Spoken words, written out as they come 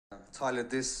Tyler,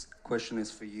 this question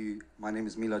is for you. My name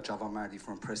is Mila Javamadi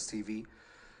from Press TV.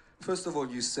 First of all,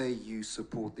 you say you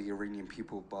support the Iranian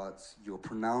people, but you're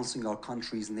pronouncing our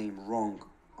country's name wrong.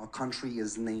 Our country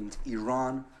is named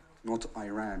Iran, not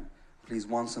Iran. Please,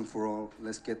 once and for all,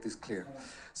 let's get this clear.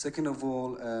 Second of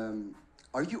all,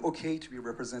 are you okay to be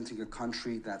representing a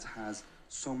country that has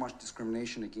so much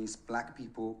discrimination against black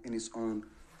people in its own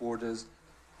borders?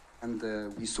 And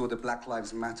we saw the Black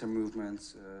Lives Matter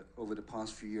movement over the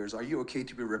past few years. Are you okay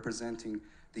to be representing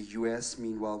the US?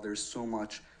 Meanwhile, there's so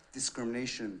much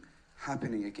discrimination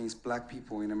happening against black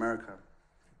people in America.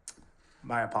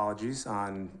 My apologies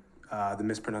on the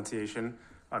mispronunciation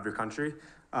of your country.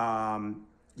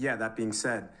 Yeah, that being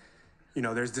said,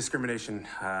 there's discrimination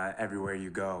everywhere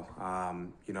you go.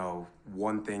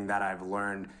 One thing that I've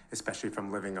learned, especially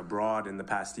from living abroad in the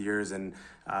past years and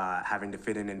having to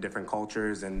fit in different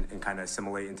cultures and kind of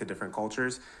assimilate into different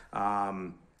cultures,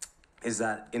 is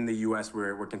that in the U.S.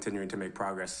 we're continuing to make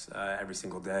progress every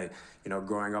single day.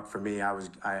 Growing up for me,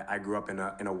 I grew up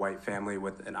in a white family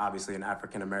with obviously an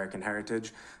African American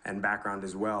heritage and background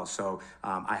as well. So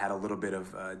I had a little bit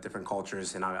of different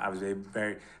cultures, and I was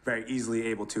very very easily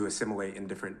able to assimilate in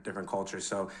different cultures.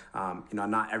 So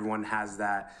not everyone has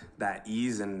that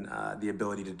ease and the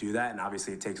ability to do that, and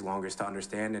obviously it takes longer to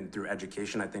understand. And through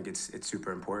education, I think it's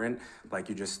super important. Like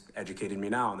you just educated me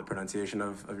now on the pronunciation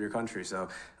of your country. So.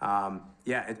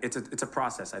 Yeah, it's a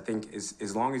process. I think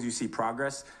as long as you see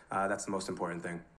progress, that's the most important thing.